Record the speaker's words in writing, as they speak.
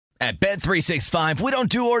At Bet365, we don't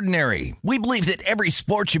do ordinary. We believe that every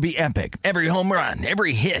sport should be epic. Every home run,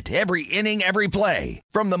 every hit, every inning, every play.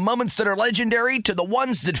 From the moments that are legendary to the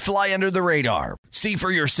ones that fly under the radar. See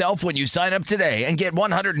for yourself when you sign up today and get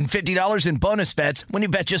 $150 in bonus bets when you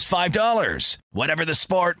bet just $5. Whatever the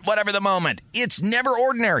sport, whatever the moment, it's never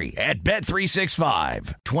ordinary at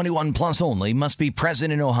Bet365. 21 plus only. Must be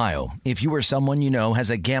present in Ohio. If you or someone you know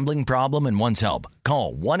has a gambling problem and wants help,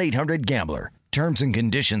 call 1-800-GAMBLER. Terms and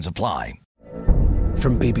conditions apply.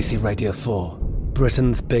 From BBC Radio 4,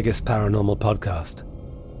 Britain's biggest paranormal podcast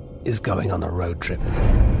is going on a road trip.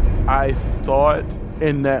 I thought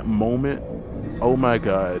in that moment, oh my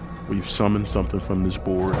God, we've summoned something from this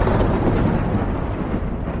board.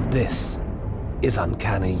 This is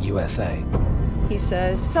Uncanny USA. He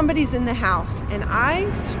says, somebody's in the house, and I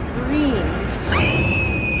screamed.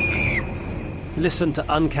 Listen to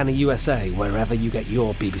Uncanny USA wherever you get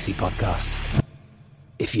your BBC podcasts,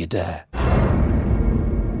 if you dare.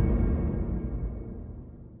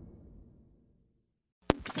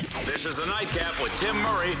 This is the Nightcap with Tim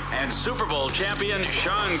Murray and Super Bowl champion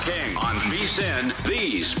Sean King on VSiN,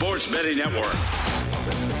 the Sports Betting Network.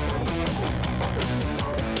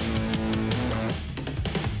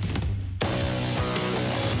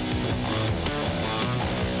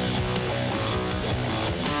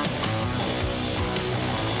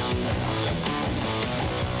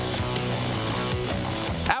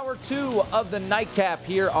 Hour 2 of the Nightcap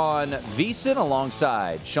here on VSiN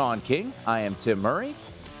alongside Sean King. I am Tim Murray.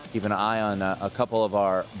 Keep an eye on a couple of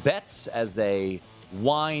our bets as they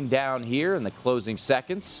wind down here in the closing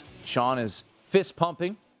seconds. Sean is fist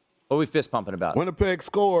pumping. What are we fist pumping about? Winnipeg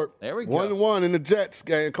scored. There we go. 1-1 in the Jets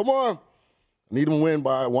game. Come on. Need them to win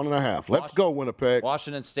by 1.5. Let's go, Winnipeg.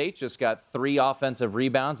 Washington State just got 3 offensive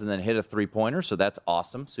rebounds and then hit a 3-pointer, so that's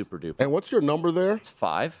awesome. Super duper. And what's your number there? It's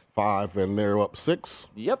 5. 5, and they're up 6.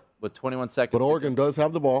 Yep, with 21 seconds. But Oregon does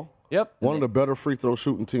have the ball. Yep. One of the better free throw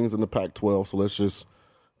shooting teams in the Pac-12, so let's just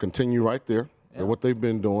continue right there. Yeah. What they've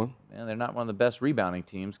been doing. And they're not one of the best rebounding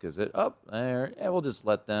teams because we'll just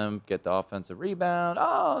let them get the offensive rebound.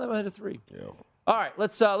 Oh, they hit a 3. Yeah. All right,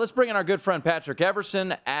 let's bring in our good friend Patrick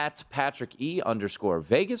Everson at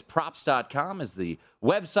 @PatrickE_Vegas. Props.com is the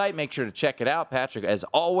website. Make sure to check it out. Patrick, as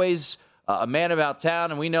always, a man about town,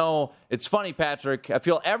 and we know it's funny, Patrick. I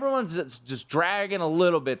feel everyone's just dragging a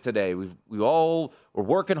little bit today. We all were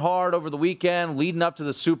working hard over the weekend, leading up to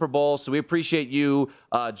the Super Bowl, so we appreciate you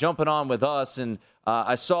jumping on with us. And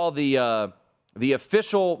I saw the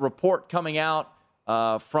official report coming out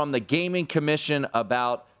from the Gaming Commission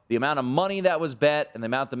about the amount of money that was bet and the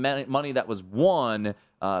amount of money that was won.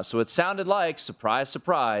 So it sounded like, surprise,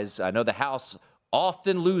 surprise, I know the house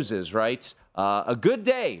often loses, right? A good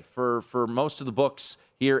day for most of the books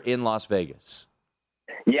here in Las Vegas.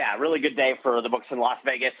 Yeah, really good day for the books in Las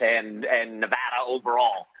Vegas and Nevada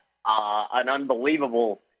overall. An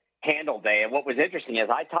unbelievable handle day. And what was interesting is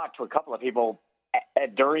I talked to a couple of people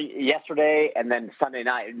during yesterday and then Sunday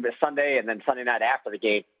and then Sunday night after the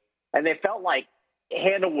game, and they felt like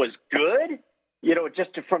handle was good,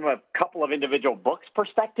 just from a couple of individual books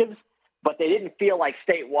perspectives, but they didn't feel like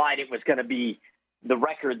statewide it was going to be the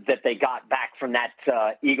record that they got back from that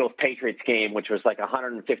Eagles-Patriots game, which was like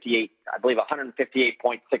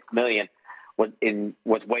 158.6 million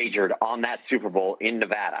was wagered on that Super Bowl in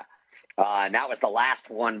Nevada. And that was the last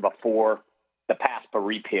one before the PASPA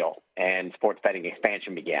repeal and sports betting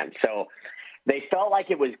expansion began. So they felt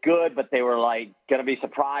like it was good, but they were like going to be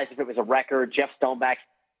surprised if it was a record. Jeff Stoneback,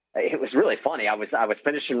 it was really funny. I was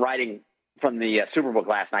finishing writing from the Superbook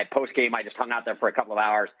last night. Post game, I just hung out there for a couple of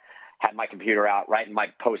hours, had my computer out, writing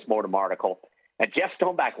my post-mortem article. And Jeff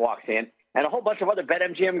Stoneback walks in, and a whole bunch of other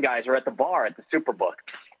BetMGM guys are at the bar at the Superbook.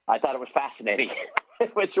 I thought it was fascinating.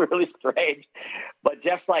 It was really strange. But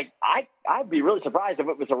Jeff's like, I'd be really surprised if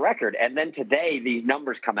it was a record. And then today, these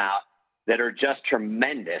numbers come out that are just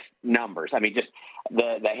tremendous numbers. I mean, just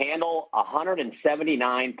the handle,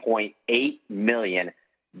 $179.8 million,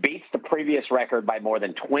 beats the previous record by more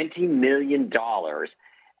than $20 million.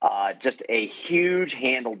 Just a huge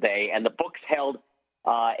handle day. And the books held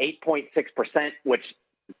 8.6%, which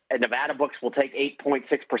Nevada books will take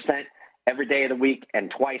 8.6% every day of the week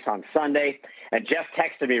and twice on Sunday. And Jeff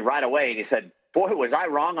texted me right away, and he said, boy, was I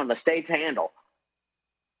wrong on the state's handle.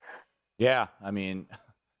 Yeah, I mean,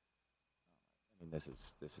 this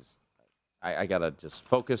is. I gotta just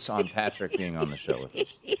focus on Patrick being on the show with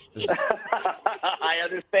us. I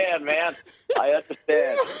understand, man. I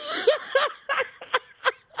understand.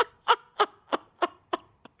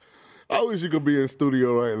 I wish you could be in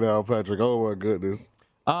studio right now, Patrick. Oh my goodness.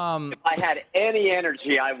 If I had any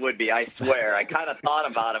energy, I would be. I swear. I kind of thought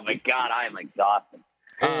about it, but God, I am exhausted.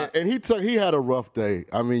 And he had a rough day.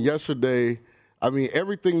 I mean, yesterday,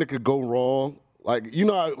 everything that could go wrong. Like,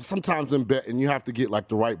 sometimes in betting you have to get like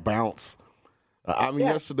the right bounce.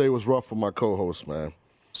 Yesterday was rough for my co-host, man.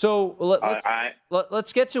 So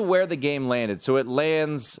let's get to where the game landed. So it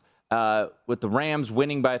lands with the Rams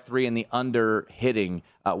winning by 3 and the under hitting.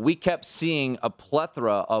 We kept seeing a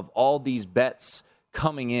plethora of all these bets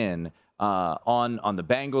coming in on the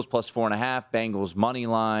Bengals plus 4.5, Bengals money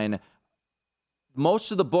line.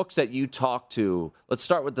 Most of the books that you talk to, let's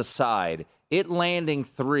start with the side, it landing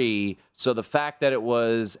 3. So the fact that it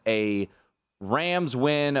was a Rams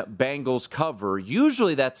win, Bengals cover,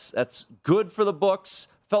 usually that's good for the books.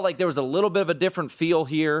 Felt like there was a little bit of a different feel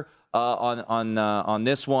here on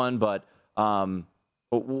this one, but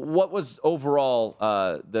what was overall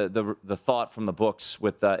the thought from the books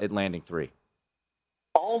with it landing 3?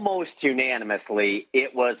 Almost unanimously,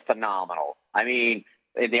 it was phenomenal. I mean,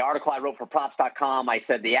 in the article I wrote for props.com, I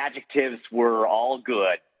said the adjectives were all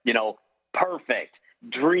good. Perfect,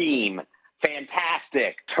 dream,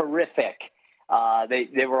 fantastic, terrific.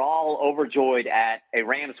 They were all overjoyed at a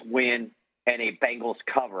Rams win and a Bengals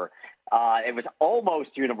cover. It was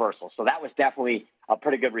almost universal, so that was definitely a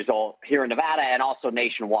pretty good result here in Nevada and also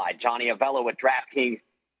nationwide. Johnny Avello at DraftKings,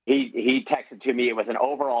 he texted to me, it was an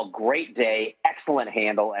overall great day, excellent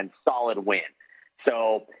handle, and solid win.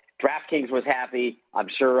 So DraftKings was happy. I'm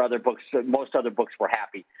sure most other books were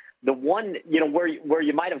happy. The one, where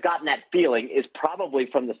you might have gotten that feeling is probably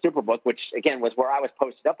from the Superbook, which again was where I was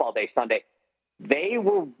posted up all day Sunday. They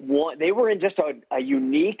were in just a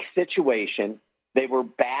unique situation. They were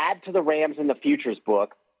bad to the Rams in the futures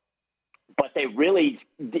book, but they really,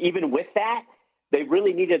 even with that, they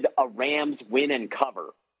really needed a Rams win and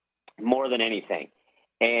cover more than anything.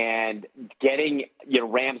 And getting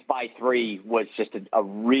Rams by 3 was just a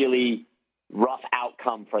really rough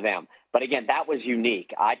outcome for them. But again, that was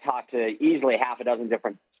unique. I talked to easily half a dozen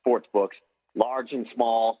different sports books, large and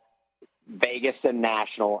small, Vegas and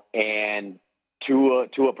national, and to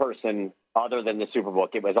a person other than the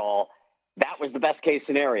Superbook, it was all that was the best case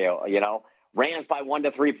scenario. Rams by 1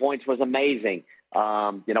 to 3 points was amazing.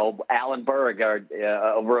 Alan Berg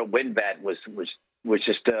over at WinBet was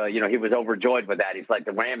just he was overjoyed with that. He's like,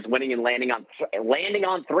 the Rams winning and landing on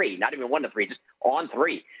 3, not even 1 to 3, just on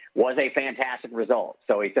 3 was a fantastic result.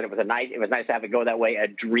 So he said it was nice to have it go that way, a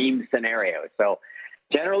dream scenario. So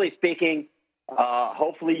generally speaking,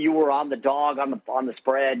 hopefully you were on the dog on the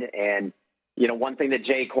spread. And one thing that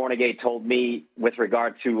Jay Cornegay told me with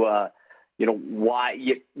regard to why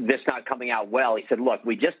this not coming out well, he said, look,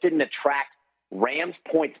 we just didn't attract Rams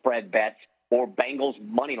point spread bets or Bengals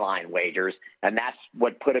money line wagers, and that's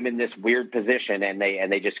what put them in this weird position, and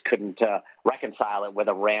they just couldn't reconcile it with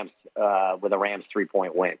a Rams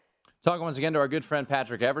 3-point win. Talking once again to our good friend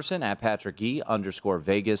Patrick Everson at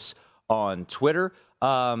 @PatrickE_Vegas on Twitter.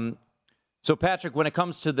 So Patrick, when it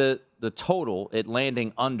comes to the total, it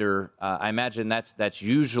landing under, I imagine that's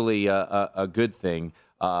usually a good thing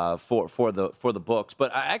for the books.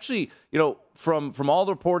 But I actually, from all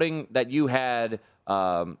the reporting that you had,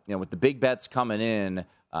 with the big bets coming in,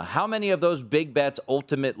 how many of those big bets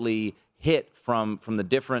ultimately hit from the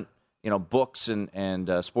different books and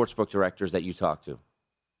sportsbook directors that you talked to?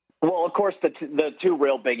 Well, of course, the two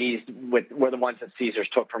real biggies were the ones that Caesars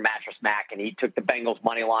took from Mattress Mac, and he took the Bengals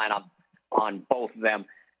money line on both of them.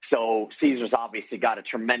 So Caesars obviously got a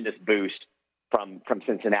tremendous boost from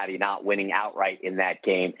Cincinnati not winning outright in that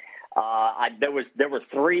game. There were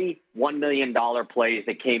 3 $1 million plays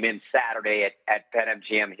that came in Saturday at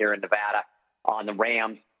BetMGM here in Nevada on the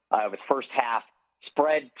Rams. It was first half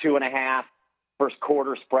spread 2.5, first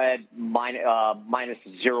quarter spread minus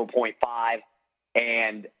 0.5,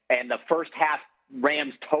 and the first half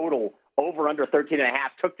Rams total over under 13.5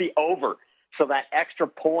 took the over. So that extra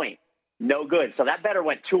point, no good. So that better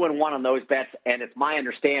went 2-1 on those bets, and it's my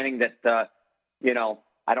understanding that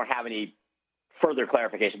I don't have any further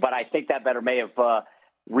clarification, but I think that better may have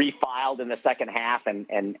refiled in the second half, and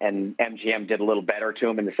MGM did a little better to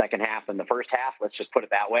him in the second half than the first half. Let's just put it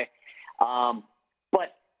that way.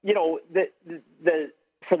 But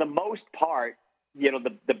for the most part,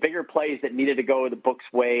 the bigger plays that needed to go the books'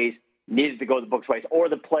 ways, or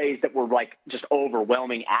the plays that were like just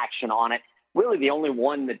overwhelming action on it. Really, the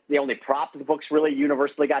only prop the books really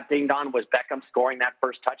universally got dinged on was Beckham scoring that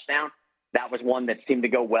first touchdown. That was one that seemed to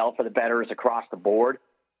go well for the bettors across the board.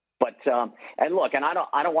 But and look, and I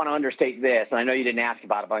don't want to understate this, and I know you didn't ask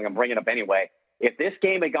about it, but I'm going to bring it up anyway. If this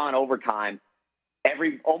game had gone overtime,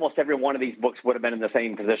 almost every one of these books would have been in the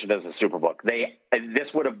same position as the Superbook.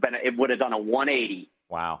 It would have done a 180.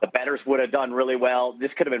 Wow. The bettors would have done really well.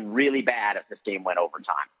 This could have been really bad if this game went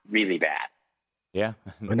overtime. Really bad. Yeah.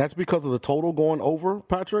 And that's because of the total going over,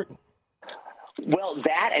 Patrick? Well,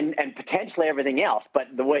 that and potentially everything else. But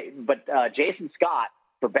Jason Scott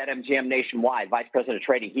for BetMGM Nationwide, Vice President of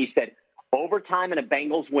Trading, he said overtime and a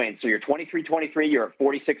Bengals win. So you're 23-23, you're at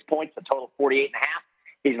 46 points, the total 48.5.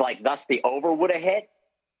 He's like, thus the over would have hit.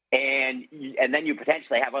 And then you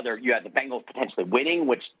potentially have you had the Bengals potentially winning,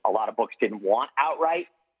 which a lot of books didn't want outright.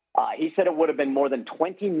 He said it would have been more than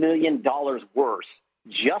 $20 million worse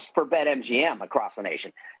just for BetMGM across the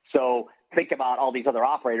nation. So think about all these other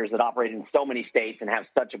operators that operate in so many states and have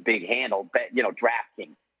such a big handle,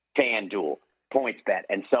 DraftKings, FanDuel, PointsBet,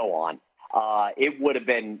 and so on. It would have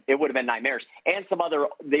been nightmarish. And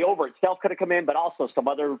the over itself could have come in, but also some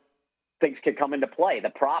other things could come into play,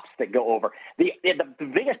 the props that go over. The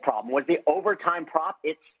biggest problem was the overtime prop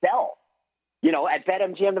itself. At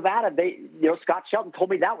BetMGM Nevada, Scott Shelton told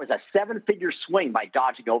me that was a 7-figure swing by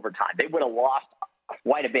dodging overtime. They would have lost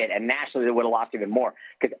quite a bit, and nationally they would have lost even more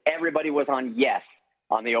because everybody was on yes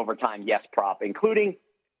on the overtime yes prop, including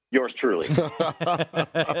yours truly.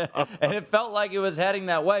 And it felt like it was heading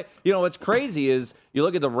that way. What's crazy is you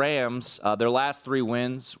look at the Rams, their last 3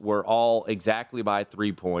 wins were all exactly by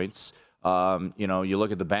 3 points. You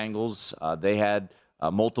look at the Bengals, they had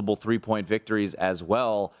multiple 3-point victories as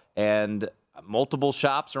well. And multiple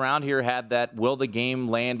shops around here had that, will the game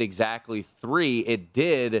land exactly 3? It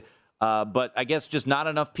did. But I guess just not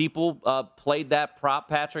enough people played that prop,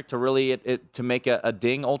 Patrick, to really to make a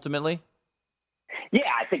ding ultimately. Yeah,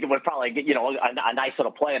 I think it would probably get a nice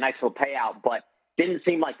little play, a nice little payout, but didn't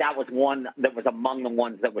seem like that was one that was among the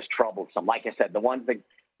ones that was troublesome. Like I said, the one that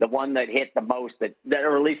hit the most, that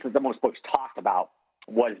or at least the most books talked about,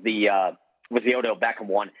 was the Odell Beckham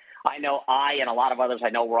one. I know and a lot of others I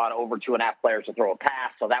know were on over 2.5 players to throw a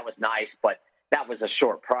pass, so that was nice, but that was a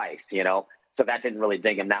short price, so that didn't really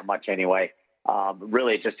ding him that much anyway.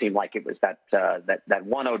 Really, it just seemed like it was that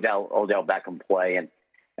one Odell Beckham play, and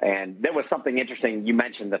there was something interesting. You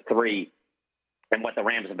mentioned the 3 and what the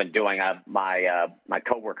Rams have been doing. My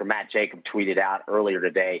coworker Matt Jacob tweeted out earlier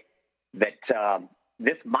today that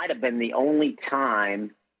this might have been the only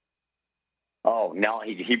time. Oh no,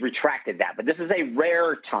 he retracted that. But this is a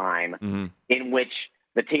rare time in which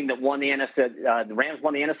the team that won the NFC, the Rams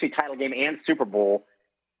won the NFC title game and Super Bowl,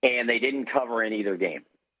 and they didn't cover in either game.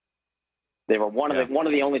 They were one of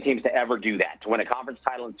the only teams to ever do that, to win a conference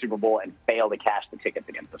title and Super Bowl and fail to cash the tickets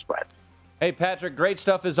against the spread. Hey, Patrick, great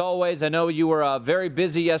stuff as always. I know you were very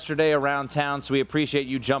busy yesterday around town, so we appreciate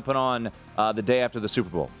you jumping on the day after the Super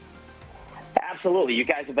Bowl. Absolutely. You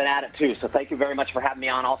guys have been at it, too, so thank you very much for having me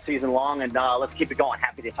on all season long, and let's keep it going.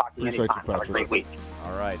 Happy to talk to you anytime. Have a great week.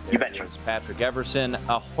 All right. You betcha. Patrick Everson,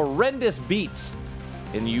 a horrendous beat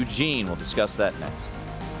in Eugene. We'll discuss that next.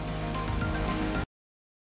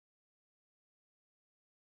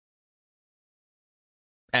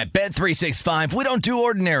 At Bet365, we don't do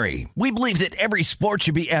ordinary. We believe that every sport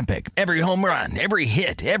should be epic. Every home run, every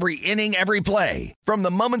hit, every inning, every play. From the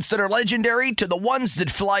moments that are legendary to the ones that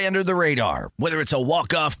fly under the radar. Whether it's a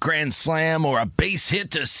walk-off grand slam or a base hit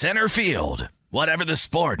to center field. Whatever the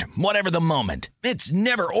sport, whatever the moment. It's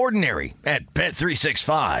never ordinary at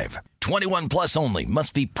Bet365. 21 plus only.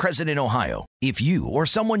 Must be present in Ohio. If you or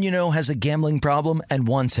someone you know has a gambling problem and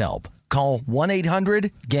wants help, call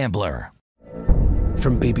 1-800-GAMBLER.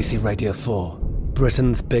 From BBC Radio 4,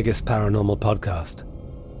 Britain's biggest paranormal podcast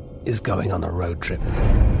is going on a road trip.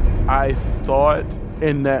 I thought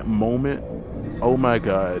in that moment, oh my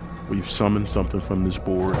God, we've summoned something from this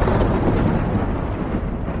board.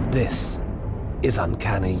 This is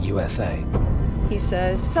Uncanny USA. He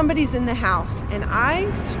says, somebody's in the house, and I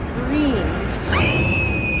screamed.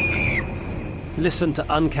 Listen to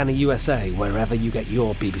Uncanny USA wherever you get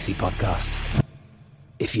your BBC podcasts,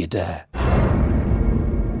 if you dare.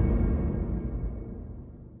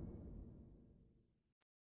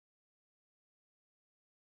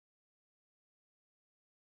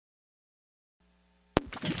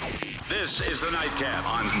 This is the Nightcap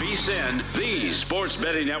on VSiN, the Sports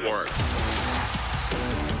Betting Network.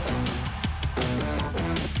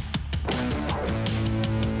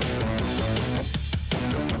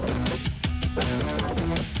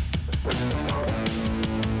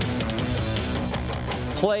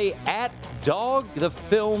 Play at Dog the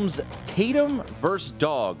Film's Tatum vs.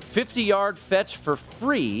 Dog. 50-yard fetch for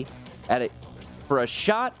free for a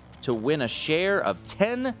shot to win a share of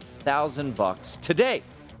 $10,000 today,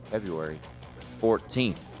 February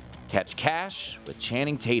 14th. Catch cash with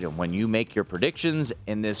Channing Tatum when you make your predictions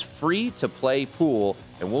in this free-to-play pool,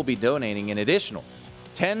 and we'll be donating an additional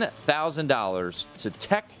 $10,000 to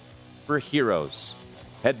Tech for Heroes.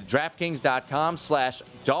 Head to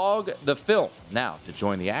DraftKings.com/dogthefilm now to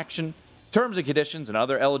join the action. Terms and conditions and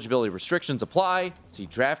other eligibility restrictions apply. See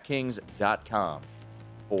DraftKings.com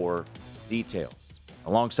for details.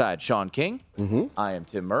 Alongside Sean King, I am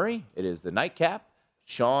Tim Murray. It is the Nightcap.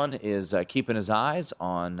 Sean is keeping his eyes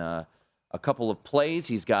on a couple of plays.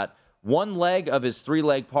 He's got one leg of his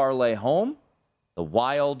three-leg parlay home. The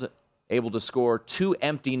Wild able to score 2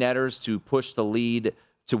 empty netters to push the lead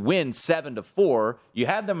to win 7-4. You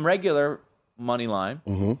had them regular money line,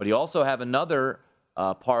 but you also have another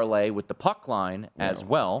parlay with the puck line as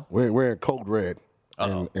well. We're in code red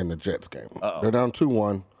in the Jets game. They're down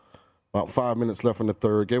 2-1. About 5 minutes left in the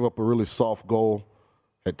third. Gave up a really soft goal.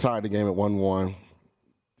 Had tied the game at 1-1.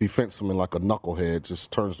 Defenseman like a knucklehead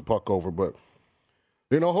just turns the puck over. But,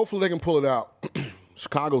 hopefully they can pull it out.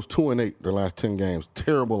 Chicago's 2-8 their last 10 games.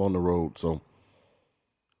 Terrible on the road. So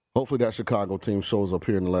hopefully that Chicago team shows up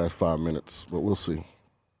here in the last 5 minutes. But we'll see.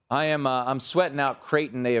 I'm sweating out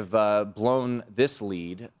Creighton. They have blown this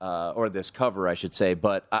lead, or this cover, I should say.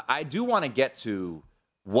 But I do want to get to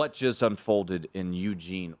what just unfolded in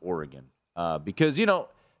Eugene, Oregon. Because,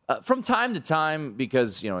 from time to time,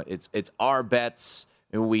 because, it's our bets,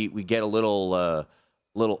 we get a little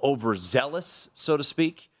overzealous, so to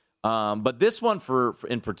speak. But this one for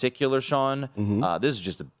in particular, Sean, this is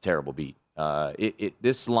just a terrible beat.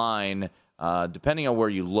 This line, depending on where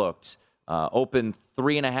you looked, opened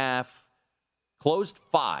 3.5, closed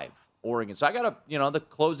 5, Oregon. So I got the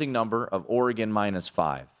closing number of Oregon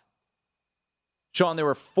 -5. Sean, there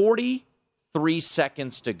were 43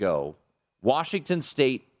 seconds to go. Washington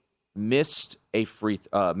State missed a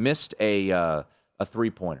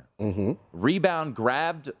three-pointer. Rebound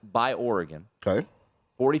grabbed by Oregon. Okay.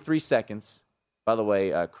 43 seconds. By the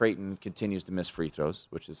way, Creighton continues to miss free throws,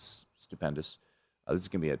 which is stupendous. This is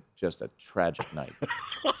going to be just a tragic night.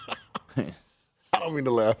 I don't mean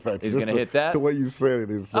to laugh at you. He's going to hit that? The way you said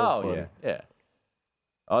it is so funny. Yeah.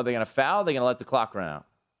 Oh, they're going to foul? They're going to let the clock run out.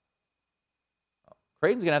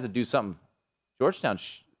 Creighton's going to have to do something.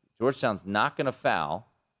 Georgetown's not going to foul,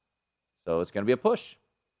 so it's going to be a push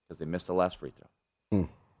because they missed the last free throw.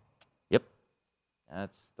 Yep.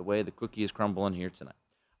 That's the way the cookie is crumbling here tonight.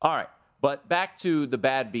 All right, but back to the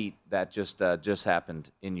bad beat that just happened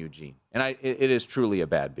in Eugene. And it is truly a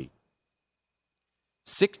bad beat.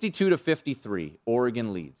 62-53,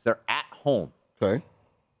 Oregon leads. They're at home. Okay.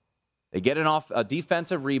 They get a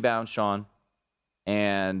defensive rebound, Sean,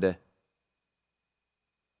 and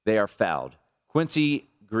they are fouled. Quincy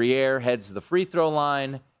Grier heads to the free throw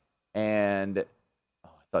line, and I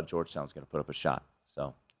thought Georgetown was going to put up a shot.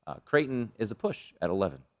 So Creighton is a push at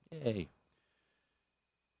 11. Yay.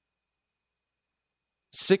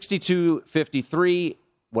 62-53.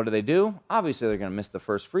 What do? Obviously, they're going to miss the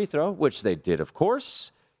first free throw, which they did, of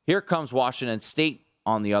course. Here comes Washington State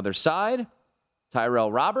on the other side.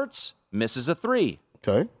 Tyrell Roberts misses a 3.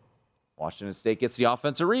 Okay. Washington State gets the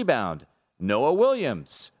offensive rebound. Noah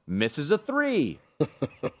Williams misses a 3.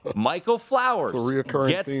 Michael Flowers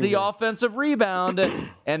gets the offensive rebound,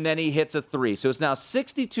 and then he hits a 3. So it's now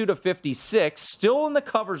 62-56, still in the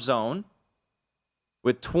cover zone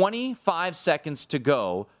with 25 seconds to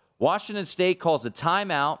go. Washington State calls a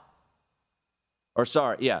timeout.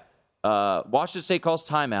 Washington State calls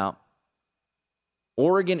timeout.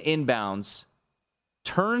 Oregon inbounds,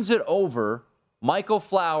 turns it over. Michael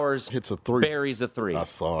Flowers hits a 3. Buries a 3. I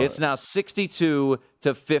saw It's now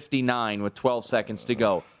 62-59 with 12 seconds to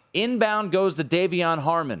go. Inbound goes to Davion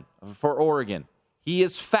Harmon for Oregon. He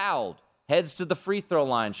is fouled. Heads to the free throw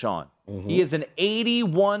line, Sean. He is an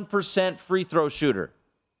 81% free throw shooter.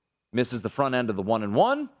 Misses the front end of the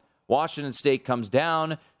 1-and-1. Washington State comes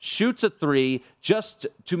down, shoots a 3 just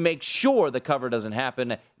to make sure the cover doesn't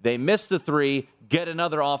happen. They miss the 3, get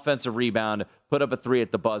another offensive rebound, put up a 3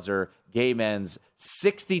 at the buzzer. Game ends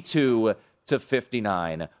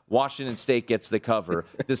 62-59. Washington State gets the cover,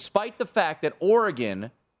 despite the fact that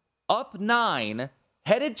Oregon, up 9,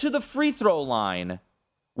 headed to the free throw line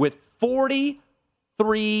with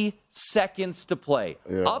 43 seconds to play.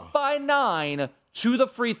 Yeah. Up by 9 to the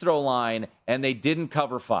free throw line, and they didn't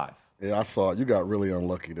cover 5. Yeah, I saw it. You got really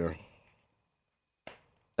unlucky there.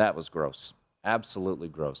 That was gross. Absolutely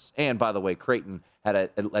gross. And, by the way, Creighton had a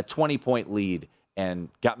 20-point lead and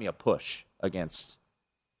got me a push against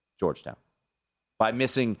Georgetown by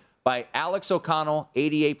Alex O'Connell,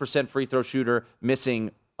 88% free throw shooter, missing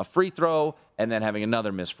a free throw and then having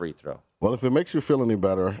another missed free throw. Well, if it makes you feel any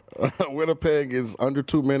better, Winnipeg is under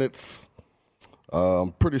 2 minutes.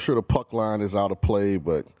 I'm pretty sure the puck line is out of play,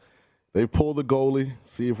 but they've pulled the goalie.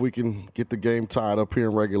 See if we can get the game tied up here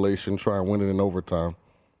in regulation, try and win it in overtime.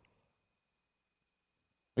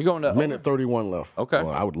 We're going to minute 31 left. Okay.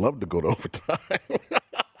 Well, I would love to go to overtime.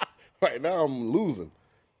 Right now I'm losing.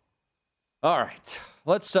 All right,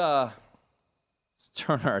 let's turn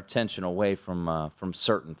our attention away from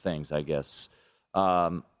certain things, I guess.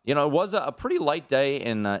 It was a pretty light day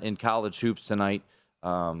in college hoops tonight.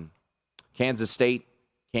 Kansas State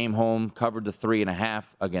came home, covered the 3.5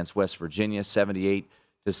 against West Virginia,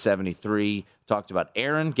 78-73. Talked about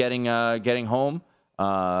Aaron getting home,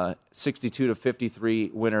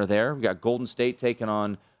 62-53 winner there. We got Golden State taking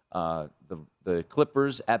on the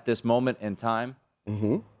Clippers at this moment in time.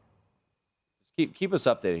 Mm-hmm. Keep us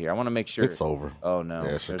updated here. I want to make sure it's over. Oh no!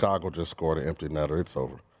 Yeah, Chicago just scored an empty netter. It's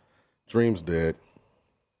over. Dream's dead.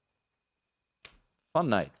 Fun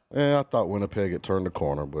night. Yeah, I thought Winnipeg had turned the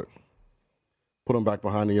corner, but put them back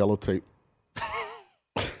behind the yellow tape.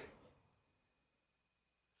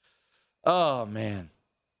 Oh man!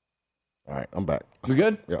 All right, I'm back. We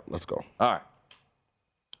good? Yeah, let's go. All right.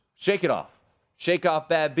 Shake it off. Shake off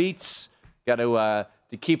bad beats. Got to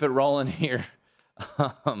keep it rolling here.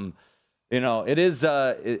 It is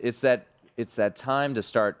it's that time to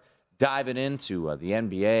start diving into the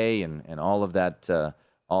NBA and all of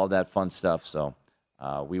that fun stuff. So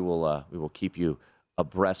we will keep you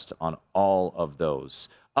abreast on all of those.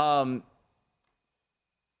 When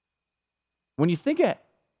you think of,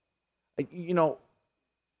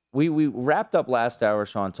 we wrapped up last hour,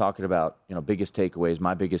 Sean, talking about biggest takeaways.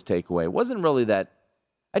 My biggest takeaway wasn't really that.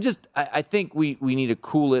 I think we need to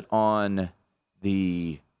cool it on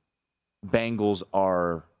the Bengals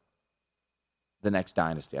are the next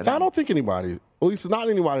dynasty. I don't think anybody, at least not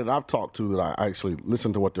anybody that I've talked to that I actually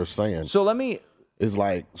listen to what they're saying. So is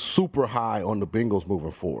like super high on the Bengals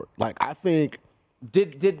moving forward. Like I think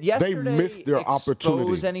did yesterday they missed their opportunity.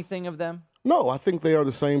 Expose anything of them? No, I think they are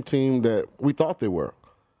the same team that we thought they were.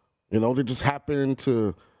 They just happened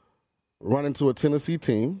to run into a Tennessee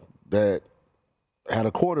team that had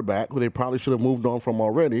a quarterback who they probably should have moved on from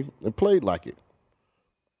already and played like it.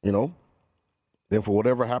 Then for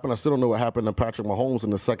whatever happened, I still don't know what happened to Patrick Mahomes in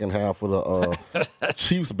the second half of the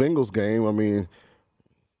Chiefs-Bengals game. I mean,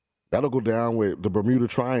 that'll go down with the Bermuda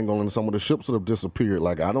Triangle and some of the ships that have disappeared.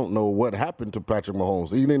 Like, I don't know what happened to Patrick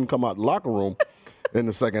Mahomes. He didn't come out the locker room in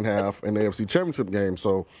the second half in the AFC Championship game.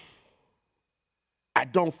 So I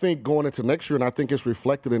don't think going into next year, and I think it's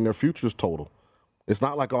reflected in their futures total. It's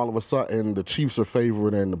not like all of a sudden the Chiefs are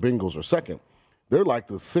favored and the Bengals are second. They're like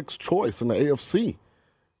the sixth choice in the AFC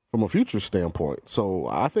from a future standpoint. So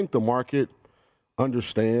I think the market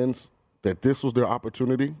understands that this was their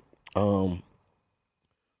opportunity. But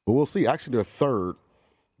we'll see. Actually, they're third.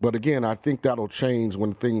 But again, I think that'll change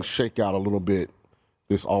when things shake out a little bit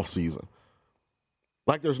this offseason.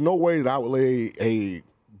 Like, there's no way that I would lay a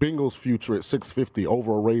Bengals future at 650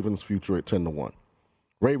 over a Ravens future at 10-1.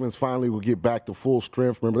 Ravens finally will get back to full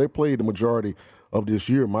strength. Remember, they played the majority of this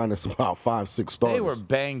year minus about 5-6 starters. They were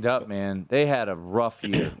banged up, man. They had a rough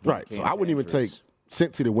year. Right. So I wouldn't even take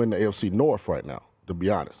Cincy to win the AFC North right now, to be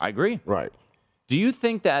honest. I agree. Right. Do you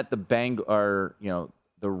think that the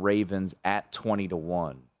the Ravens at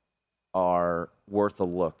 20-1 are worth a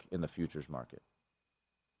look in the futures market?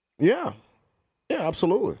 Yeah. Yeah,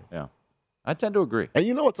 absolutely. Yeah. I tend to agree.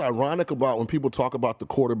 And what's ironic about when people talk about the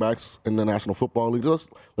quarterbacks in the National Football League?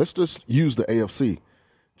 Let's just use the AFC.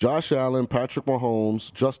 Josh Allen, Patrick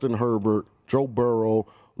Mahomes, Justin Herbert, Joe Burrow,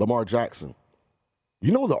 Lamar Jackson.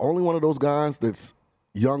 The only one of those guys that's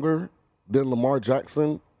younger than Lamar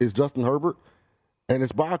Jackson is Justin Herbert, and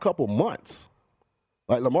it's by a couple months.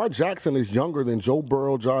 Like, Lamar Jackson is younger than Joe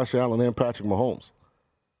Burrow, Josh Allen, and Patrick Mahomes.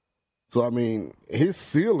 So, I mean, his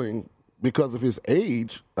ceiling, because of his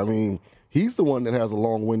age, he's the one that has a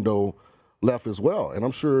long window left as well. And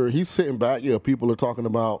I'm sure he's sitting back. People are talking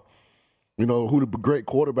about, who the great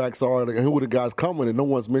quarterbacks are and who are the guys coming, and no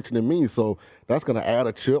one's mentioning me. So that's going to add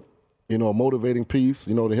a chip, a motivating piece,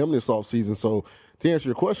 to him this offseason. So to answer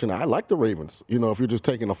your question, I like the Ravens, if you're just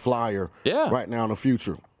taking a flyer right now in the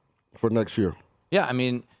future for next year. Yeah, I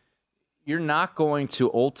mean, you're not going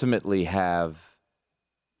to ultimately have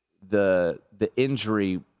the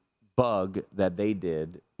injury bug that they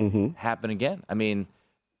did happen again. I mean,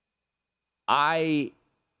 I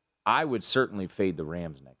would certainly fade the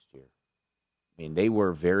Rams next year. I mean, they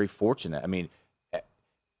were very fortunate. I mean,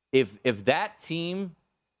 if that team,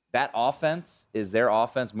 that offense is their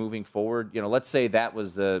offense moving forward, let's say that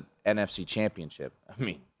was the NFC Championship. I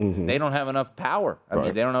mean, they don't have enough power. I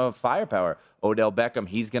mean, they don't have firepower. Odell Beckham,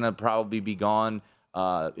 he's going to probably be gone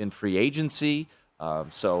in free agency.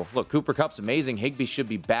 So, look, Cooper Kupp's amazing. Higbee should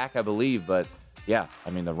be back, I believe. But, yeah, I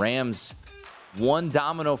mean, the Rams, one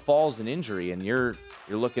domino falls in injury, and you're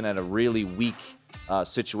looking at a really weak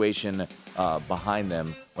situation behind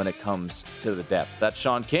them when it comes to the depth. That's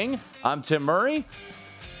Sean King. I'm Tim Murray.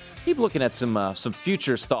 keep looking at some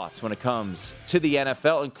futures thoughts when it comes to the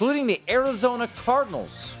NFL, including the Arizona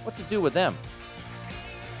Cardinals. What to do with them?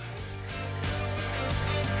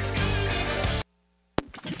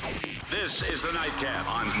 This is the Nightcap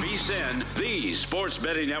on VSiN, the Sports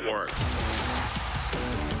Betting Network.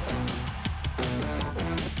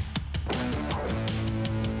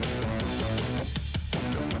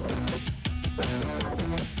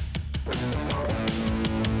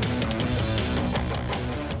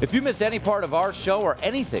 If you missed any part of our show or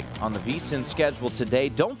anything on the VSiN schedule today,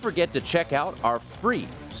 don't forget to check out our free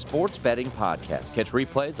sports betting podcast. Catch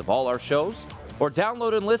replays of all our shows or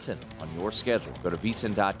download and listen on your schedule. Go to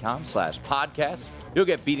vsin.com/podcasts. You'll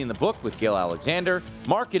get Beating the Book with Gil Alexander,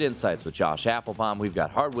 Market Insights with Josh Applebaum. We've got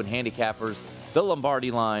Hardwood Handicappers, the Lombardi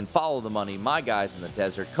Line, Follow the Money, My Guys in the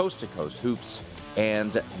Desert, Coast to Coast Hoops,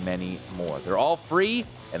 and many more. They're all free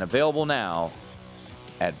and available now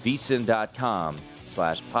at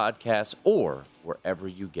vsin.com/podcasts or wherever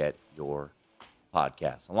you get your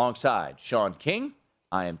podcasts. Alongside Sean King,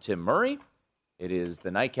 I am Tim Murray. It is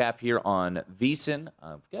the Nightcap here on VSiN.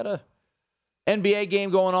 I've got a NBA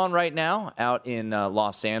game going on right now out in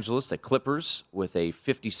Los Angeles. The Clippers with a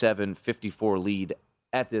 57-54 lead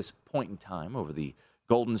at this point in time over the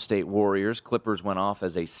Golden State Warriors. Clippers went off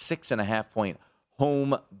as a 6.5-point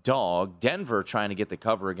home dog. Denver trying to get the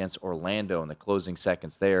cover against Orlando in the closing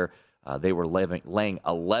seconds there. They were laying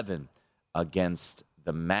 11 against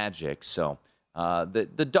the Magic. So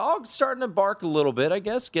the dog's starting to bark a little bit, I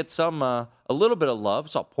guess, get some a little bit of love.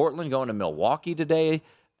 Saw Portland going to Milwaukee today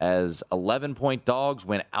as 11-point dogs,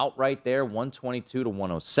 went outright there,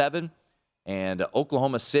 122-107. And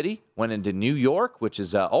Oklahoma City went into New York, which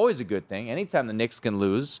is always a good thing. Anytime the Knicks can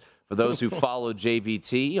lose, for those who follow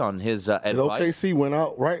JVT on his advice. OKC went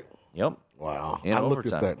out, right? Yep. Wow. In I overtime.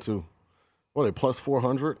 looked at that, too. What, they plus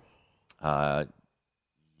 400? Yeah,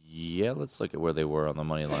 let's look at where they were on the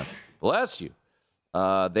money line. Bless you.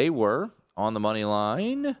 They were on the money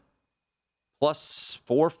line plus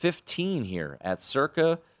 415 here at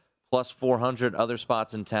Circa, plus 400 other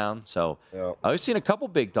spots in town. So I've seen a couple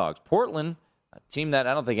big dogs. Portland, a team that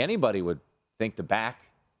I don't think anybody would think to back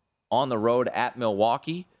on the road at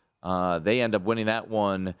Milwaukee. They end up winning that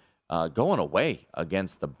one going away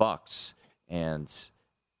against the Bucks. And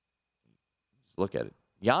look at it.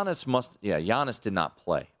 Giannis did not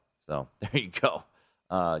play. So there you go.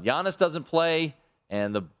 Giannis doesn't play,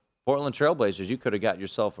 and the Portland Trailblazers, you could have got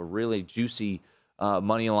yourself a really juicy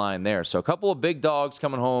money line there. So a couple of big dogs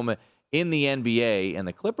coming home in the NBA, and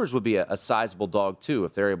the Clippers would be a sizable dog too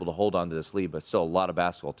if they're able to hold on to this lead, but still a lot of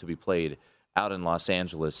basketball to be played out in Los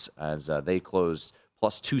Angeles as they closed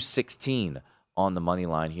plus 216 on the money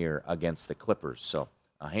line here against the Clippers. So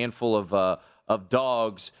a handful of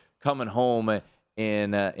dogs coming home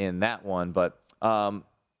in that one. But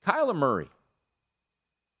Kyler Murray.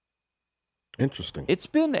 Interesting. It's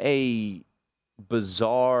been a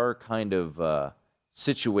bizarre kind of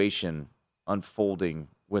situation unfolding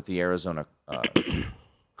with the Arizona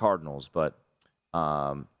Cardinals, but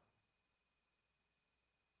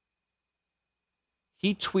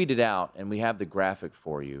he tweeted out, and we have the graphic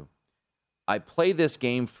for you, "I play this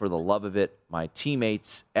game for the love of it, my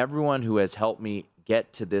teammates, everyone who has helped me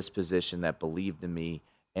get to this position that believed in me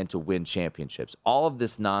and to win championships. All of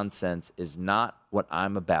this nonsense is not what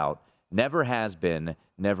I'm about, never has been,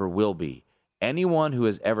 never will be. Anyone who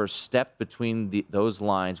has ever stepped between those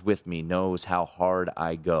lines with me knows how hard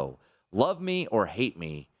I go. Love me or hate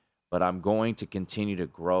me, but I'm going to continue to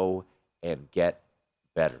grow and get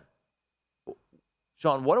better."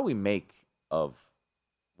 Sean, what do we make of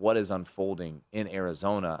what is unfolding in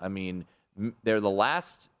Arizona? I mean, they're the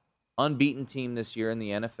last unbeaten team this year in the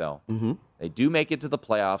NFL. Mm-hmm. They do make it to the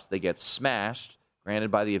playoffs. They get smashed, granted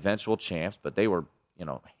by the eventual champs, but they were,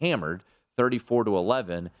 hammered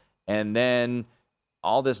 34-11. And then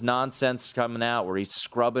all this nonsense coming out where he's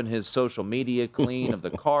scrubbing his social media clean of the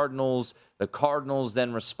Cardinals. The Cardinals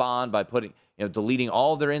then respond by deleting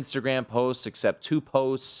all of their Instagram posts except 2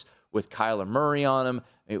 posts with Kyler Murray on them.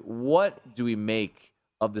 I mean, what do we make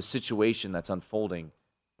of the situation that's unfolding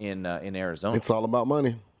in Arizona? It's all about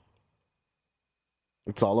money.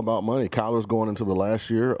 It's all about money. Kyler's going into the last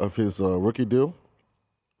year of his rookie deal.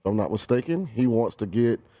 If I'm not mistaken, he wants to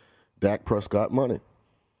get Dak Prescott money.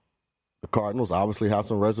 The Cardinals obviously have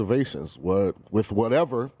some reservations with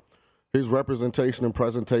whatever his representation and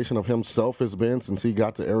presentation of himself has been since he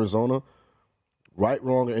got to Arizona. Right,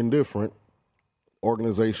 wrong, or indifferent,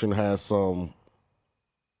 organization has some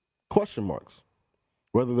question marks.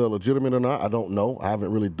 Whether they're legitimate or not, I don't know. I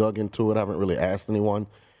haven't really dug into it. I haven't really asked anyone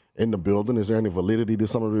in the building. Is there any validity to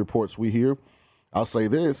some of the reports we hear? I'll say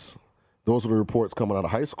this. Those are the reports coming out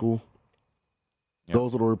of high school. Yep.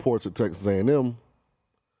 Those are the reports at Texas A&M.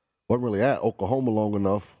 Wasn't really at Oklahoma long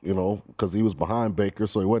enough, because he was behind Baker,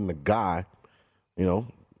 so he wasn't a guy,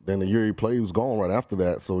 Then the year he played, he was gone right after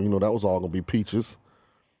that. So, that was all going to be peaches.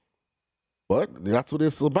 But that's what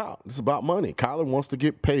it's about. It's about money. Kyler wants to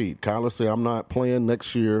get paid. Kyler said, I'm not playing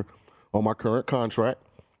next year on my current contract.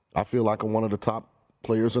 I feel like I'm one of the top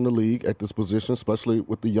players in the league at this position, especially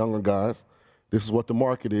with the younger guys. This is what the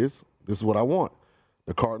market is. This is what I want.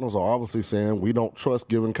 The Cardinals are obviously saying we don't trust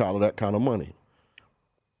giving Kyler that kind of money.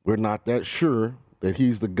 We're not that sure that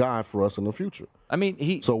he's the guy for us in the future.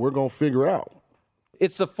 So we're going to figure out.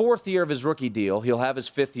 It's the 4th year of his rookie deal. He'll have his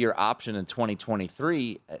 5th-year option in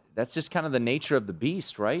 2023. That's just kind of the nature of the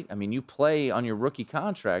beast, right? You play on your rookie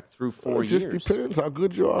contract through 4 years. It just depends how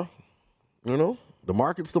good you are. The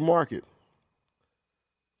market's the market.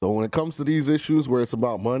 So when it comes to these issues where it's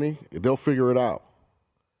about money, they'll figure it out.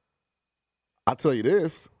 I'll tell you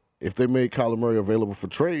this, if they made Kyler Murray available for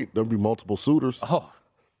trade, there'll be multiple suitors. Oh,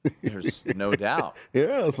 there's no doubt.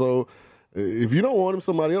 Yeah, so if you don't want him,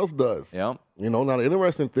 somebody else does. Yep. Now the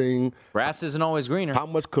interesting thing. Grass isn't always greener.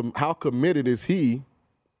 How committed is he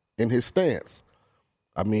in his stance?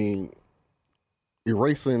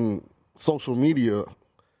 Erasing social media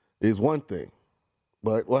is one thing.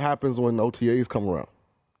 But what happens when OTAs come around?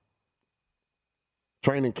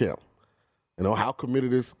 Training camp. How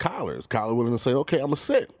committed is Kyler? Is Kyler willing to say, okay, I'm going to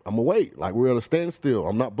sit. I'm going to wait. Like, we're at a standstill.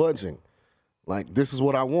 I'm not budging. Like, this is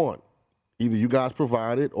what I want. Either you guys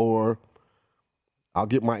provide it or I'll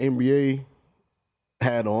get my NBA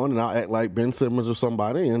hat on and I'll act like Ben Simmons or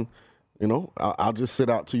somebody and, I'll just sit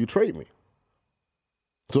out till you trade me.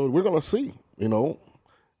 So we're going to see,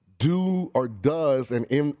 do or does an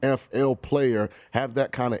NFL player have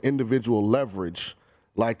that kind of individual leverage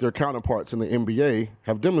like their counterparts in the NBA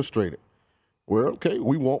have demonstrated? Well, okay,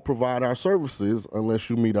 we won't provide our services unless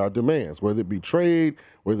you meet our demands, whether it be trade,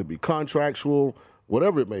 whether it be contractual,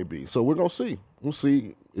 whatever it may be. So we're going to see. We'll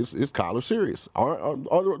see, is Kyler serious? Are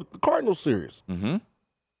the Cardinals serious? Mm-hmm.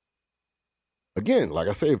 Again, like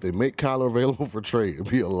I say, if they make Kyler available for trade, there'll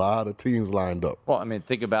be a lot of teams lined up. Well,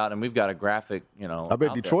 think about it, and we've got a graphic, I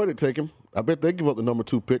bet Detroit would take him. I bet they give up the number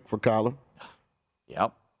 2 pick for Kyler.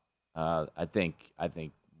 Yep. I think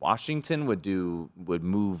Washington would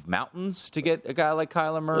move mountains to get a guy like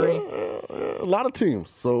Kyler Murray. A lot of teams.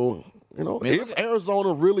 So, if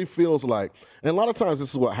Arizona really feels like, and a lot of times this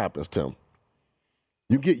is what happens, Tim.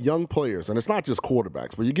 You get young players, and it's not just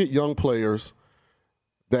quarterbacks, but you get young players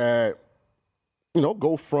that,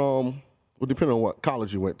 go from, well, depending on what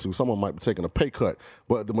college you went to, someone might be taking a pay cut.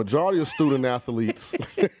 But the majority of student athletes,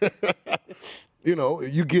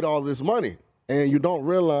 you get all this money, and you don't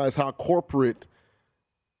realize how corporate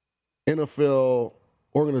NFL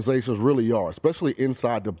organizations really are, especially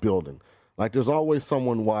inside the building. Like, there's always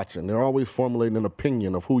someone watching. They're always formulating an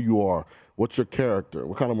opinion of who you are, what's your character,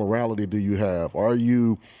 what kind of morality do you have? Are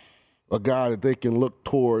you a guy that they can look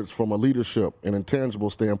towards from a leadership and intangible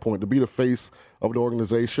standpoint to be the face of the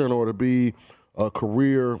organization or to be a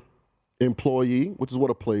career employee, which is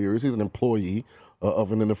what a player is. He's an employee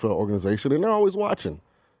of an NFL organization, and they're always watching.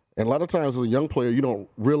 And a lot of times as a young player, you don't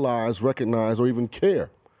realize, recognize, or even care.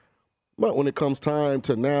 But when it comes time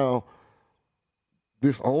to now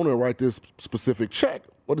this owner write this specific check,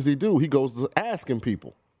 what does he do? He goes to asking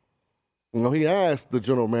people. He asked the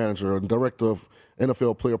general manager and director of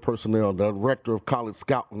NFL player personnel, the director of college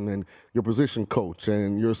scouting, and your position coach,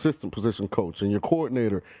 and your assistant position coach, and your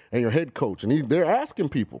coordinator, and your head coach. And they're asking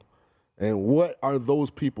people. And what are those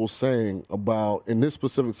people saying about, in this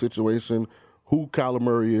specific situation, who Kyler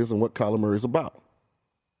Murray is and what Kyler Murray is about?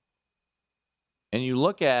 And you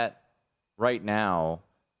look at right now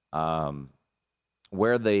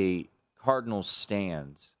where the Cardinals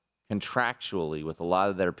stand contractually with a lot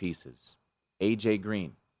of their pieces. A.J.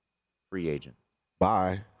 Green, free agent.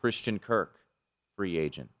 Bye. Christian Kirk, free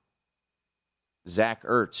agent. Zach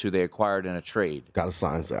Ertz, who they acquired in a trade. Got to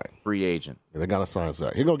sign Zach. Free agent. Yeah, they got to sign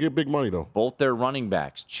Zach. He's going to get big money, though. Both their running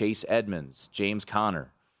backs, Chase Edmonds, James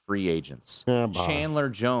Conner, free agents. Yeah, Chandler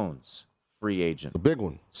Jones, free agent. It's a big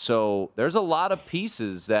one. So there's a lot of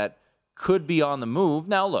pieces that could be on the move.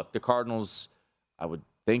 Now, look, the Cardinals, I would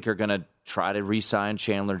think, are going to try to re-sign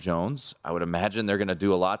Chandler Jones. I would imagine they're going to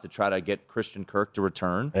do a lot to try to get Christian Kirk to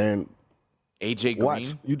return. And A.J. Green.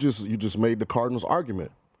 Watch, you just made the Cardinals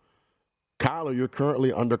argument. Kyler, you're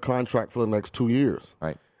currently under contract for the next 2 years.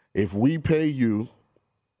 Right. If we pay you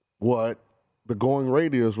what the going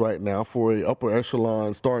rate is right now for a upper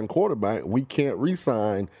echelon starting quarterback, we can't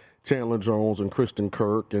re-sign Chandler Jones and Christian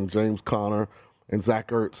Kirk and James Conner and Zach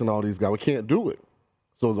Ertz and all these guys. We can't do it.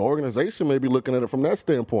 So the organization may be looking at it from that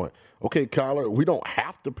standpoint. Okay, Kyler, we don't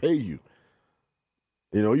have to pay you.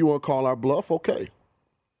 You know, you want to call our bluff? Okay.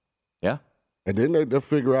 Yeah. And then they'll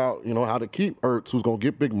figure out, you know, how to keep Ertz, who's going to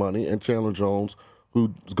get big money, and Chandler Jones,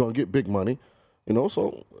 who's going to get big money. You know,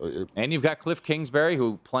 so. And you've got Cliff Kingsbury,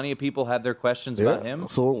 who plenty of people had their questions about him.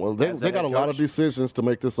 So they got a lot of decisions to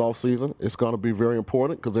make this offseason. It's going to be very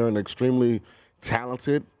important because they're an extremely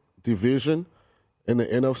talented division in the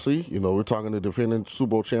NFC. You know, we're talking the defending Super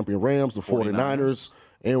Bowl champion Rams, the 49ers,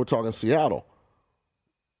 and we're talking Seattle.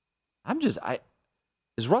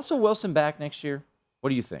 Is Russell Wilson back next year? What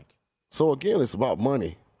do you think? So, again, it's about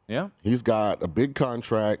money. Yeah. He's got a big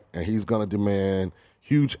contract, and he's going to demand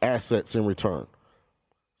huge assets in return.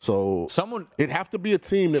 So it'd have to be a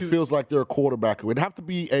team that feels like they're a quarterback. It'd have to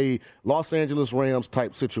be a Los Angeles Rams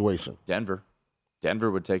type situation. Denver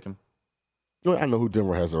would take him. Well, I know who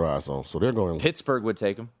Denver has their eyes on, so they're going. Pittsburgh would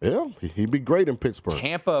take him. Yeah, he'd be great in Pittsburgh.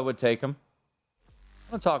 Tampa would take him. I'm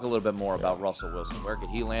going to talk a little bit more about Russell Wilson. Where could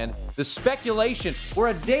he land? The speculation. We're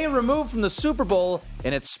a day removed from the Super Bowl,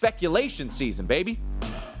 and it's speculation season, baby.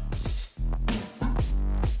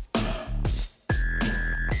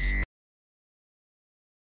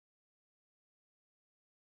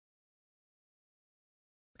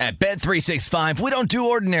 At Bet365, we don't do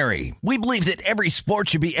ordinary. We believe that every sport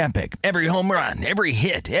should be epic. Every home run, every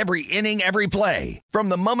hit, every inning, every play. From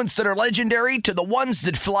the moments that are legendary to the ones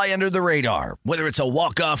that fly under the radar. Whether it's a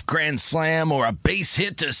walk-off grand slam or a base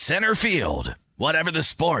hit to center field. Whatever the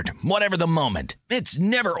sport, whatever the moment. It's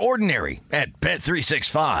never ordinary at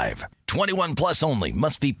Bet365. 21 plus only.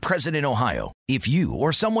 Must be present in Ohio. If you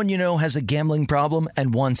or someone you know has a gambling problem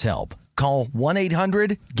and wants help, call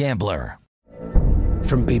 1-800-GAMBLER.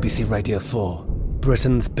 From BBC Radio 4,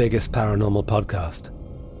 Britain's biggest paranormal podcast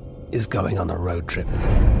is going on a road trip.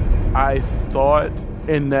 I thought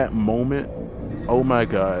in that moment, oh my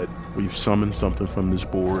God, we've summoned something from this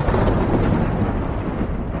board.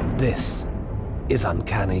 This is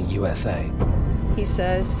Uncanny USA. He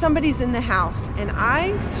says, somebody's in the house, and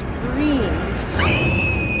I screamed.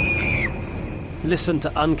 Listen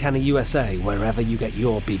to Uncanny USA wherever you get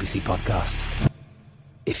your BBC podcasts,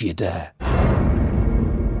 if you dare.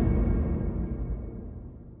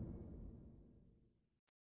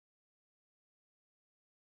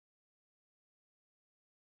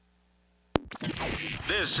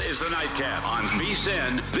 This is the Nightcap on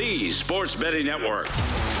VSiN, the Sports Betting Network.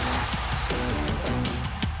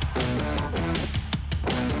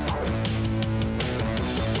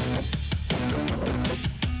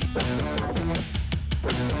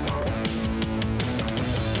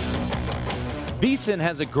 VSiN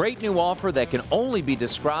has a great new offer that can only be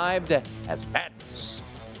described as madness.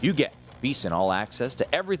 You get VSiN All Access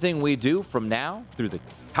to everything we do from now through the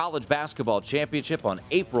College Basketball Championship on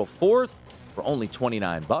April 4th. For only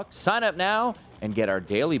 $29. Sign up now and get our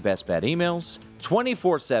daily best bet emails,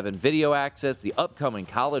 24/7 video access, the upcoming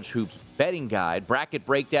college hoops betting guide, bracket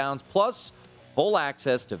breakdowns, plus full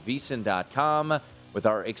access to VSiN.com with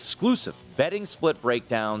our exclusive betting split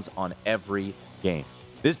breakdowns on every game.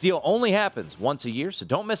 This deal only happens once a year, so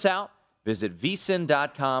don't miss out. Visit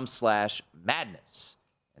VSiN.com/madness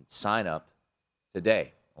and sign up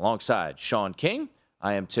today. Alongside Sean King,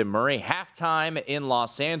 I am Tim Murray. Halftime in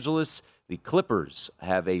Los Angeles. The Clippers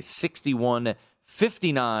have a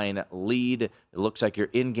 61-59 lead. It looks like your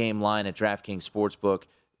in-game line at DraftKings Sportsbook.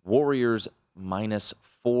 Warriors minus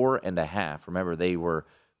 4.5. Remember, they were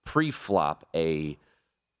pre-flop a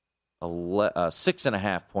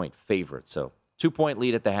 6.5-point favorite. So 2-point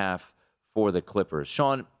lead at the half for the Clippers.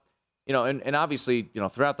 Sean, you know, and obviously, you know,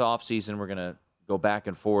 throughout the offseason, we're going to go back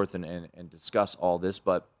and forth and discuss all this,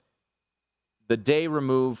 but the day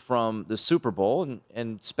removed from the Super Bowl,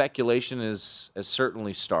 and speculation has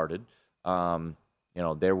certainly started. You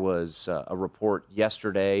know, there was a report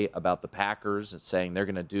yesterday about the Packers saying they're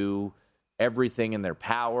going to do everything in their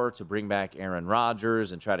power to bring back Aaron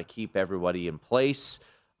Rodgers and try to keep everybody in place.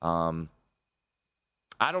 I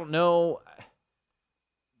don't know.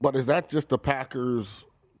 But is that just the Packers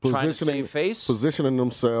positioning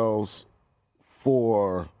themselves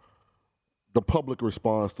for the public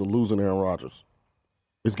response to losing Aaron Rodgers?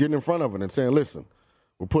 It's getting in front of it and saying, listen,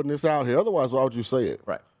 we're putting this out here. Otherwise, why would you say it?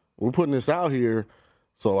 Right. We're putting this out here,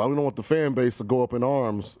 so I don't want the fan base to go up in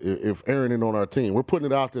arms if Aaron ain't on our team. We're putting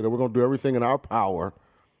it out there that we're going to do everything in our power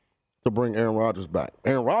to bring Aaron Rodgers back.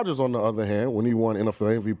 Aaron Rodgers, on the other hand, when he won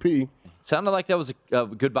NFL MVP, sounded like that was a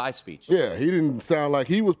goodbye speech. Yeah, he didn't sound like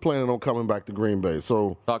he was planning on coming back to Green Bay.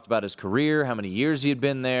 So talked about his career, how many years he had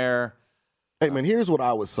been there. Hey, man, here's what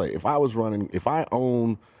I would say. If I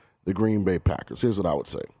own the Green Bay Packers, here's what I would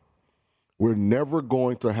say. we're never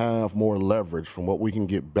going to have more leverage from what we can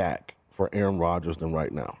get back for Aaron Rodgers than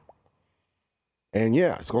right now. And,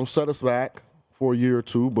 yeah, it's going to set us back for a year or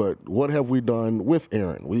two, but what have we done with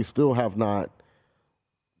Aaron? We still have not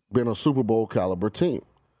been a Super Bowl caliber team.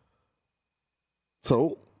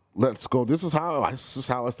 So let's go. This is how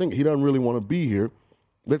I think. He doesn't really want to be here.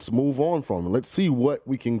 Let's move on from him. Let's see what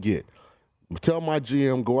we can get. Tell my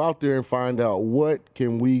GM, go out there and find out what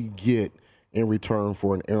can we get in return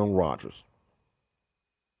for an Aaron Rodgers.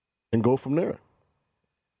 And go from there.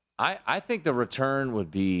 I think the return would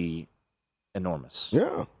be enormous.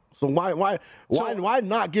 Yeah. So why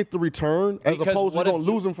not get the return as opposed to going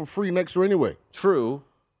to lose him for free next year anyway? True,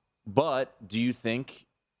 but do you think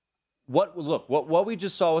what we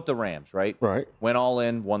just saw with the Rams, right? Right. Went all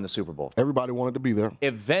in, won the Super Bowl. Everybody wanted to be there.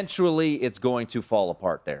 Eventually, it's going to fall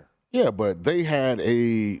apart there. Yeah, but they had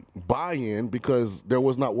a buy-in because there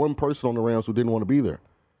was not one person on the Rams who didn't want to be there.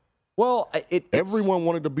 Well, everyone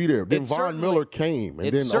wanted to be there. Then Von Miller came, and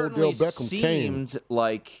then Odell Beckham came. It seemed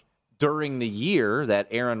like during the year that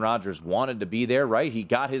Aaron Rodgers wanted to be there, right? He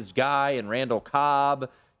got his guy and Randall Cobb.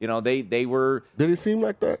 You know, they were. Did it seem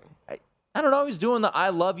like that? I don't know. He's doing the "I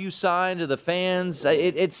love you" sign to the fans.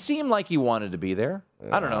 It seemed like he wanted to be there.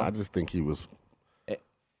 I don't know. I just think he was.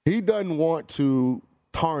 He doesn't want to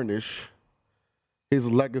tarnish his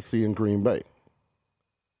legacy in Green Bay,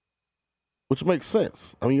 which makes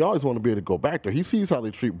sense. I mean, you always want to be able to go back there. He sees how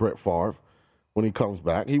they treat Brett Favre when he comes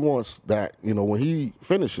back. He wants that, when he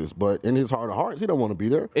finishes. But in his heart of hearts, he don't want to be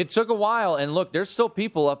there. It took a while. And look, there's still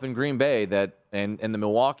people up in Green Bay that and in the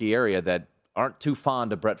Milwaukee area that aren't too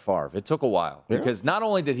fond of Brett Favre. It took a while because not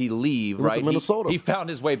only did he leave, right? He found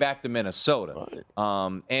his way back to Minnesota.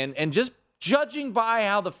 Right. And just judging by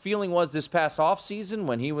how the feeling was this past offseason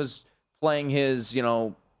when he was playing his,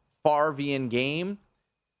 Favrean game,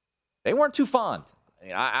 they weren't too fond.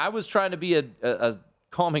 I was trying to be a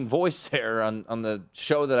calming voice there on the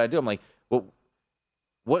show that I do. I'm like, well,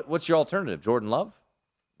 what's your alternative? Jordan Love?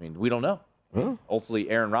 I mean, we don't know. Ultimately,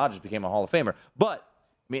 Aaron Rodgers became a Hall of Famer. But,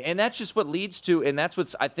 and that's just what leads to, and that's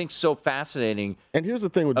what's, I think, so fascinating. And here's the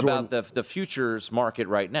thing with about the futures market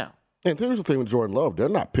right now. And here's the thing with Jordan Love. They're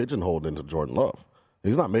not pigeonholed into Jordan Love.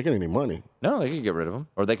 He's not making any money. No, they could get rid of him.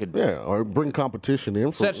 Or they could. Yeah, or bring competition in.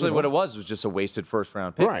 Essentially what it was just a wasted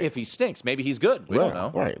first-round pick. Right. If he stinks, maybe he's good. We don't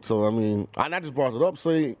know. Right. So, and I just brought it up,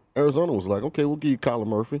 say Arizona was like, okay, we'll give you Kyler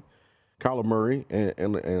Murray,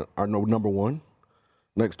 and our number one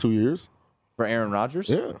next 2 years. For Aaron Rodgers?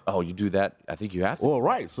 Yeah. Oh, you do that? I think you have to. Well,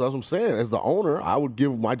 right. So that's what I'm saying. As the owner, I would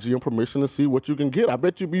give my GM permission to see what you can get. I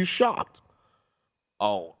bet you'd be shocked.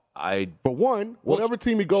 Oh, For one, whatever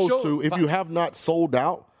team he goes to, if you have not sold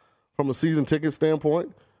out from a season ticket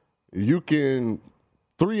standpoint, you can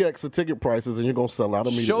 3x the ticket prices and you're going to sell out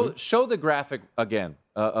immediately. Show the graphic again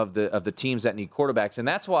of the teams that need quarterbacks, and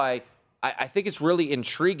that's why I think it's really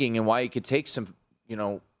intriguing and why you could take some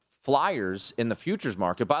flyers in the futures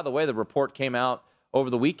market. By the way, the report came out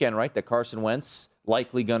over the weekend, right, that Carson Wentz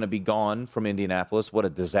likely going to be gone from Indianapolis. What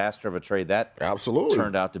a disaster of a trade that absolutely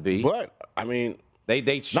turned out to be. But I mean,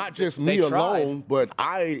 they not just me alone, but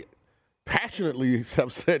I passionately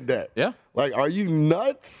have said that. Yeah. Like, are you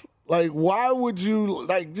nuts? Like, why would you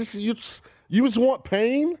you just want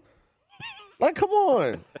pain? Like, come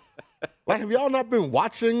on. Like, have y'all not been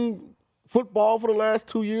watching football for the last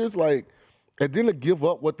 2 years? Like, and then to give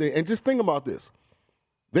up and just think about this.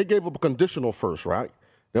 They gave up a conditional first, right?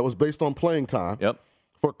 That was based on playing time. Yep.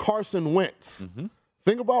 For Carson Wentz. Mm-hmm.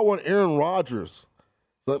 Think about what Aaron Rodgers.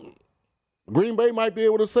 Green Bay might be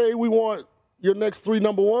able to say, we want your next 3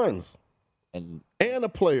 number ones. And a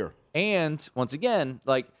player. And once again,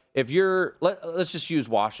 like if let's just use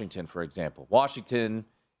Washington, for example. Washington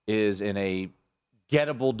is in a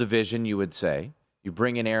gettable division, you would say. You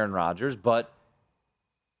bring in Aaron Rodgers, but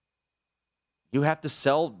you have to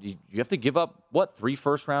sell. You have to give up, 3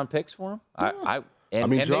 first-round picks for him? Yeah.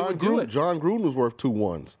 John Gruden was worth 2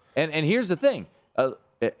 ones. And here's the thing.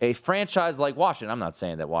 A franchise like Washington, I'm not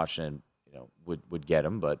saying that Washington would get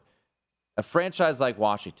him, but a franchise like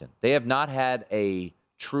Washington, they have not had a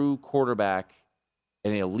true quarterback,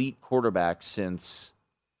 an elite quarterback since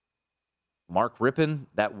Mark Rippon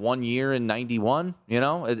that 1 year in 91.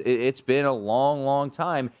 It's been a long, long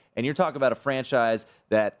time. And you're talking about a franchise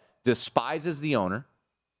that despises the owner,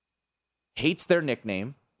 hates their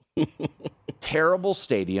nickname, terrible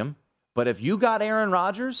stadium. But if you got Aaron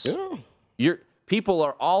Rodgers, people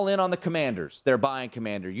are all in on the Commanders. They're buying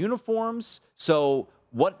Commander uniforms. So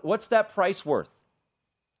what's that price worth?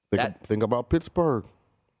 Think about Pittsburgh.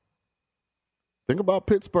 Think about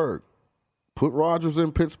Pittsburgh. Put Rodgers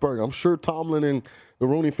in Pittsburgh. I'm sure Tomlin and the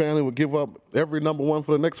Rooney family would give up every number one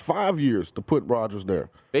for the next 5 years to put Rodgers there.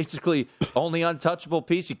 Basically, only untouchable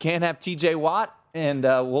piece. You can't have T.J. Watt, and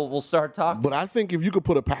we'll start talking. But I think if you could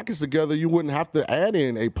put a package together, you wouldn't have to add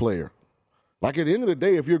in a player. Like at the end of the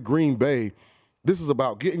day, if you're Green Bay, this is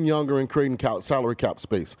about getting younger and creating salary cap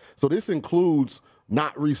space. So this includes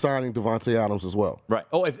not re-signing Devontae Adams as well. Right.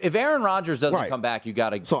 Oh, if Aaron Rodgers doesn't come back, you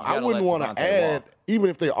got to. So I wouldn't want to add, even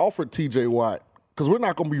if they offered T.J. Watt, because we're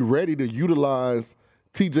not going to be ready to utilize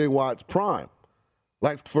T.J. Watt's prime.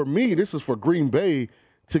 Like for me, this is for Green Bay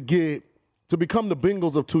to become the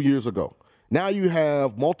Bengals of 2 years ago. Now you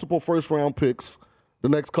have multiple first-round picks the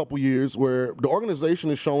next couple years where the organization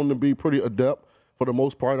is shown to be pretty adept for the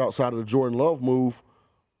most part outside of the Jordan Love move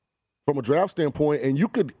from a draft standpoint, and you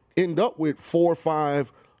could end up with 4 or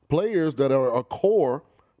 5 players that are a core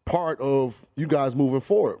part of you guys moving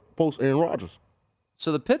forward post Aaron Rodgers.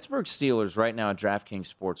 So the Pittsburgh Steelers right now at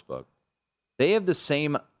DraftKings Sportsbook, they have the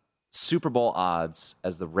same Super Bowl odds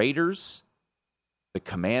as the Raiders, the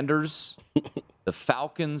Commanders, the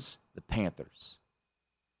Falcons, the Panthers.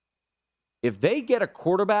 If they get a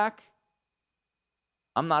quarterback,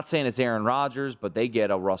 I'm not saying it's Aaron Rodgers, but they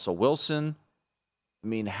get a Russell Wilson. I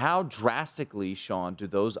mean, how drastically, Sean, do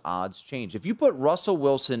those odds change? If you put Russell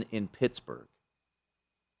Wilson in Pittsburgh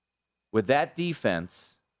with that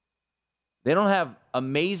defense, they don't have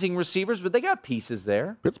amazing receivers, but they got pieces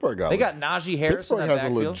there. They got Najee Harris. Pittsburgh has a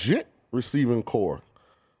legit receiving core.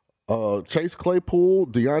 Chase Claypool,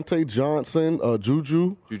 Deontay Johnson,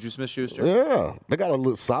 Juju Smith-Schuster. Yeah, they got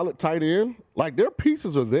a solid tight end. Like their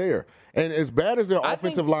pieces are there, and as bad as their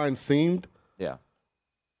offensive line seemed, yeah,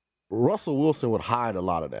 Russell Wilson would hide a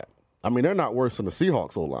lot of that. I mean, they're not worse than the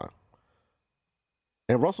Seahawks O-line,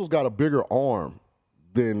 and Russell's got a bigger arm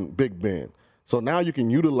than Big Ben. So now you can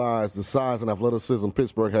utilize the size and athleticism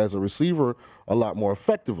Pittsburgh has a receiver a lot more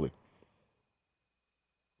effectively.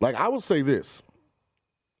 Like I would say this.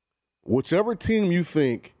 Whichever team you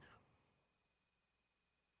think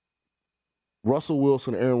Russell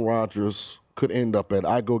Wilson, Aaron Rodgers could end up at,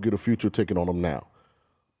 I go get a future ticket on them now.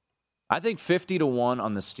 I think 50-1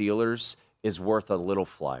 on the Steelers is worth a little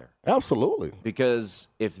flyer. Absolutely. Because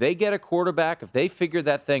if they get a quarterback, if they figure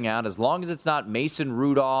that thing out, as long as it's not Mason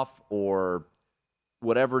Rudolph or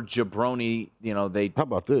whatever jabroni, they. How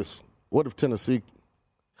about this? What if Tennessee?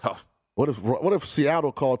 Oh. What if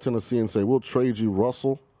Seattle called Tennessee and say, we'll trade you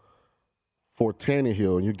Russell for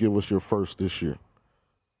Tannehill, and you give us your first this year?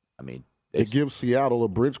 I mean, it gives Seattle a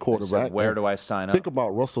bridge quarterback. Where do I sign up? Think about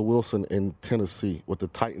Russell Wilson in Tennessee with the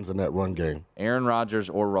Titans in that run game. Aaron Rodgers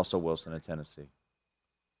or Russell Wilson in Tennessee.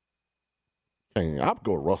 Hey, I'd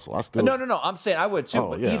go Russell. No. I'm saying I would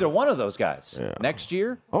too. Either one of those guys next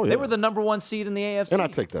year. They were the number 1 seed in the AFC. And I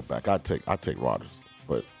take that back. I take Rodgers,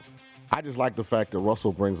 but I just like the fact that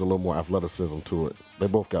Russell brings a little more athleticism to it. They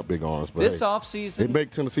both got big arms. But this offseason, they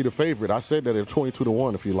make Tennessee the favorite. I said that at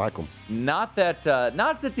 22-1 if you like them. Not that the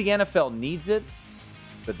NFL needs it,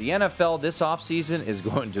 but the NFL this offseason is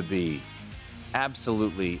going to be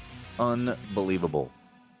absolutely unbelievable.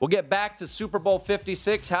 We'll get back to Super Bowl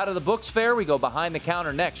 56. How do the books fare? We go behind the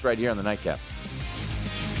counter next right here on the Nightcap.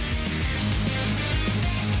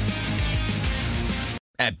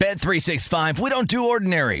 At Bet365, we don't do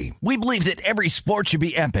ordinary. We believe that every sport should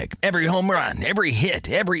be epic. Every home run, every hit,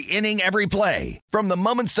 every inning, every play. From the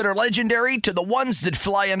moments that are legendary to the ones that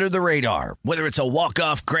fly under the radar. Whether it's a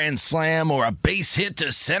walk-off grand slam or a base hit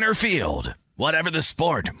to center field. Whatever the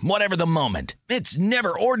sport, whatever the moment. It's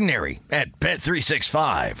never ordinary at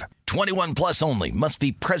Bet365. 21 plus only. Must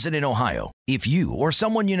be present in Ohio. If you or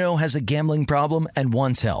someone you know has a gambling problem and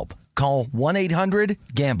wants help, call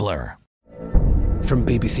 1-800-GAMBLER. From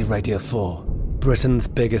BBC Radio 4, Britain's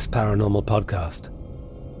biggest paranormal podcast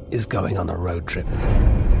is going on a road trip.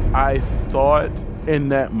 I thought in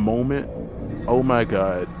that moment, oh my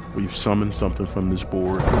God, we've summoned something from this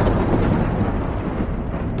board.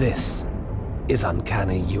 This is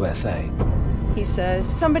Uncanny USA. He says,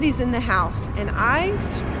 somebody's in the house, and I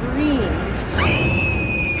screamed.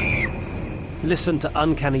 Listen to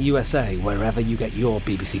Uncanny USA wherever you get your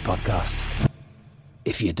BBC podcasts,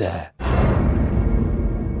 if you dare.